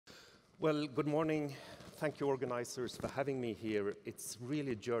Well, good morning. Thank you, organizers, for having me here. It's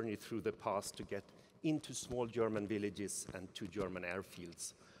really a journey through the past to get into small German villages and to German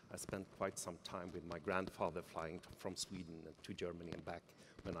airfields. I spent quite some time with my grandfather flying from Sweden to Germany and back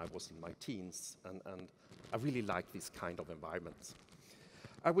when I was in my teens, and I really like this kind of environments.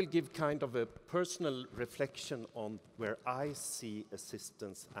 I will give kind of a personal reflection on where I see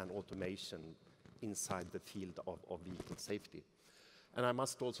assistance and automation inside the field of vehicle safety. And I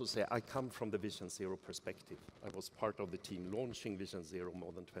must also say, I come from the Vision Zero perspective. I was part of the team launching Vision Zero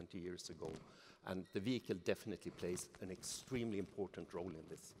more than 20 years ago, and the vehicle definitely plays an extremely important role in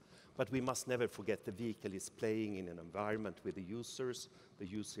this. But we must never forget the vehicle is playing in an environment with the users, the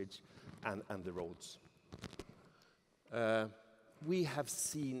usage, and the roads. We have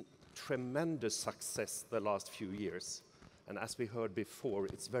seen tremendous success the last few years, and as we heard before,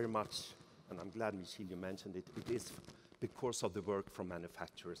 it's very much, and I'm glad, Michiel, you mentioned it, it is because of the work from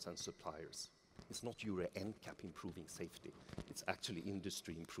manufacturers and suppliers. It's not Euro NCAP improving safety, it's actually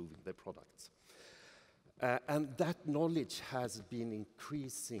industry improving their products. And that knowledge has been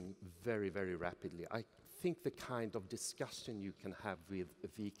increasing very, very rapidly. I think the kind of discussion you can have with a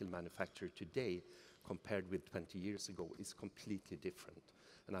vehicle manufacturer today compared with 20 years ago is completely different.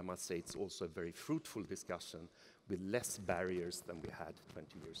 And I must say it's also a very fruitful discussion with less barriers than we had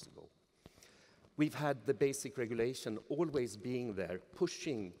 20 years ago. We've had the basic regulation always being there,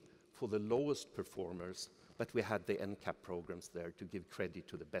 pushing for the lowest performers, but we had the NCAP programs there to give credit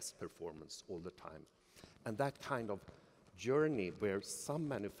to the best performance all the time. And that kind of journey where some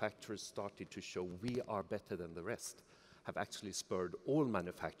manufacturers started to show we are better than the rest have actually spurred all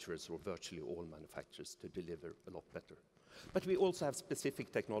manufacturers, or virtually all manufacturers, to deliver a lot better. But we also have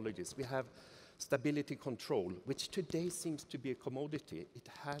specific technologies. We have stability control, which today seems to be a commodity. It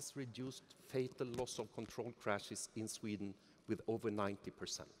has reduced fatal loss of control crashes in Sweden with over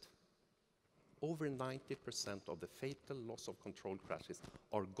 90%. Over 90% of the fatal loss of control crashes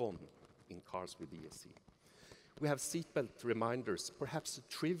are gone in cars with ESC. We have seatbelt reminders, perhaps a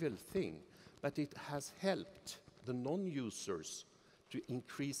trivial thing, but it has helped the non-users to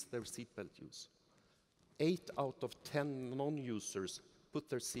increase their seatbelt use. 8 out of 10 non-users put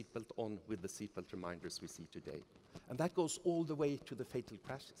their seatbelt on with the seatbelt reminders we see today. And that goes all the way to the fatal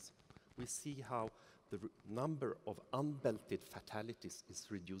crashes. We see how the number of unbelted fatalities is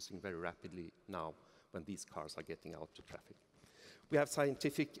reducing very rapidly now when these cars are getting out to traffic. We have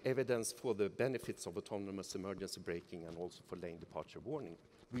scientific evidence for the benefits of autonomous emergency braking and also for lane departure warning.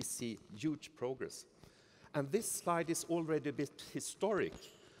 We see huge progress. And this slide is already a bit historic,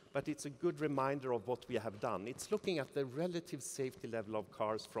 but it's a good reminder of what we have done. It's looking at the relative safety level of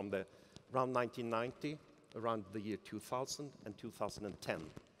cars from around 1990, around the year 2000 and 2010.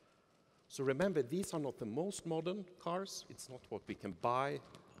 So remember, these are not the most modern cars. It's not what we can buy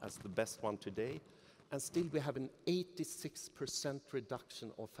as the best one today. And still we have an 86%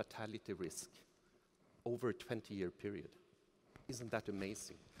 reduction of fatality risk over a 20-year period. Isn't that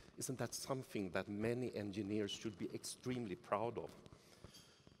amazing? Isn't that something that many engineers should be extremely proud of?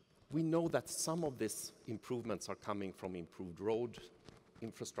 We know that some of these improvements are coming from improved road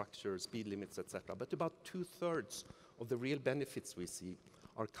infrastructure, speed limits, etc. But about 2/3 of the real benefits we see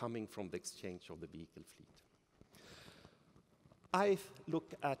are coming from the exchange of the vehicle fleet. I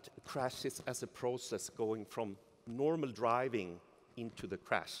look at crashes as a process going from normal driving into the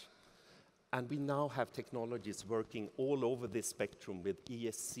crash. And we now have technologies working all over this spectrum with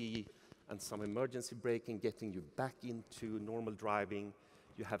ESC and some emergency braking, getting you back into normal driving.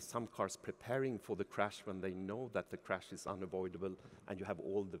 You have some cars preparing for the crash when they know that the crash is unavoidable, and you have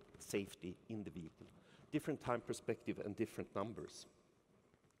all the safety in the vehicle. Different time perspective and different numbers.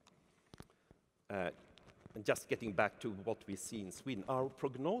 And just getting back to what we see in Sweden, our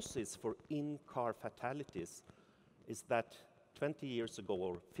prognosis for in-car fatalities is that 20 years ago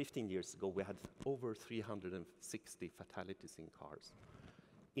or 15 years ago, we had over 360 fatalities in cars.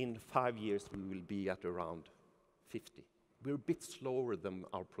 In 5 years, we will be at around 50. We're a bit slower than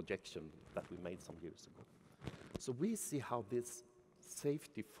our projection that we made some years ago. So we see how this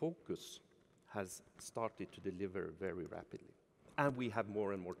safety focus has started to deliver very rapidly. And we have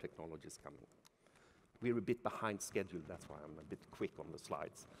more and more technologies coming. We're a bit behind schedule, that's why I'm a bit quick on the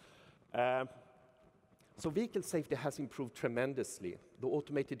slides. So vehicle safety has improved tremendously. The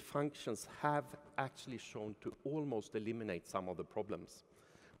automated functions have actually shown to almost eliminate some of the problems.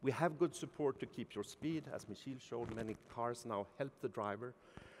 We have good support to keep your speed. As Michiel showed, many cars now help the driver.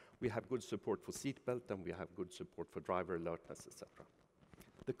 We have good support for seatbelt, and we have good support for driver alertness, etc.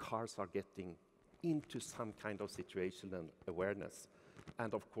 The cars are getting into some kind of situational awareness.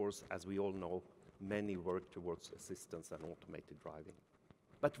 And of course, as we all know, many work towards assistance and automated driving.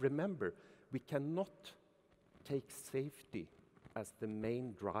 But remember, we cannot take safety as the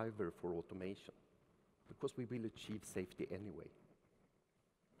main driver for automation, because we will achieve safety anyway.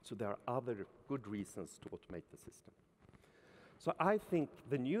 So there are other good reasons to automate the system. So I think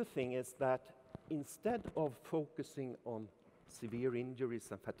the new thing is that instead of focusing on severe injuries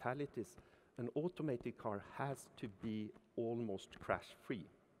and fatalities, an automated car has to be almost crash-free.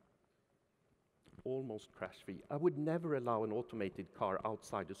 Almost crash-free. I would never allow an automated car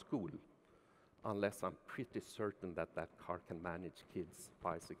outside a school unless I'm pretty certain that that car can manage kids,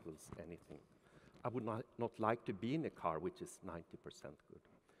 bicycles, anything. I would not like to be in a car which is 90% good.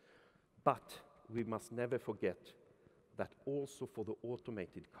 But we must never forget that also for the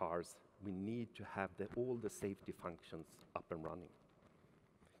automated cars, we need to have all the safety functions up and running.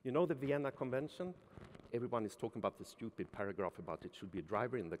 You know the Vienna Convention? Everyone is talking about the stupid paragraph about it should be a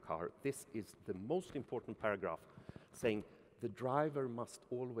driver in the car. This is the most important paragraph, saying the driver must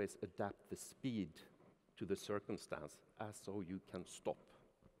always adapt the speed to the circumstance as so you can stop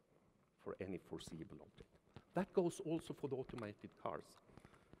for any foreseeable object. That goes also for the automated cars.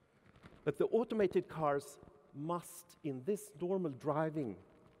 But the automated cars must, in this normal driving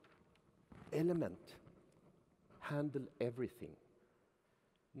element, handle everything.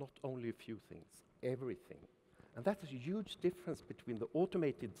 Not only a few things, everything. And that's a huge difference between the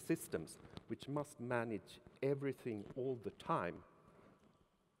automated systems, which must manage everything all the time,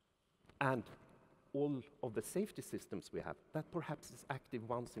 and all of the safety systems we have, that perhaps is active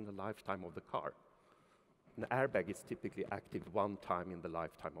once in the lifetime of the car. An airbag is typically active one time in the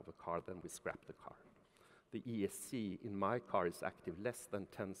lifetime of a car, then we scrap the car. The ESC in my car is active less than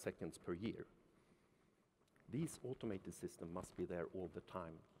 10 seconds per year. These automated systems must be there all the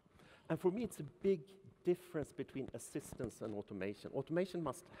time. And for me, it's a big difference between assistance and automation. Automation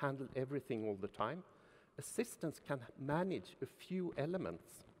must handle everything all the time. Assistance can manage a few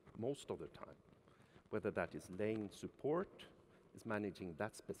elements most of the time, whether that is lane support, is managing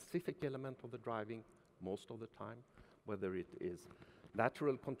that specific element of the driving most of the time, whether it is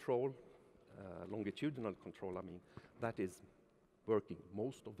lateral control, longitudinal control, that is working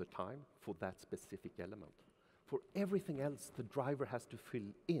most of the time for that specific element. For everything else, the driver has to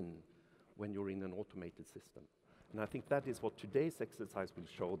fill in when you're in an automated system. And I think that is what today's exercise will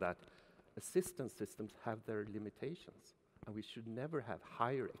show, that assistance systems have their limitations, and we should never have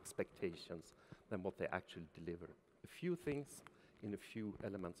higher expectations than what they actually deliver. A few things in a few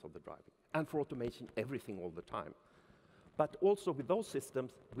elements of the driving. And for automation, everything all the time. But also with those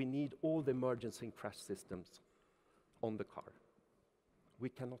systems, we need all the emergency and crash systems on the car. We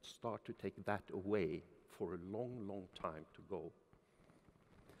cannot start to take that away for a long, long time to go.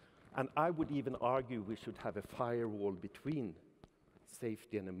 And I would even argue we should have a firewall between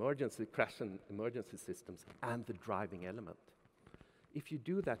safety and emergency, crash and emergency systems, and the driving element. If you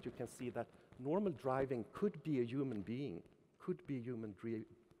do that, you can see that normal driving could be a human being, could be a human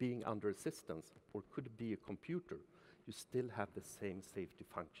being under assistance, or could be a computer. You still have the same safety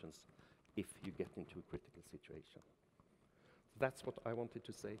functions if you get into a critical situation. That's what I wanted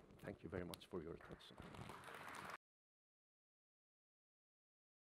to say. Thank you very much for your attention.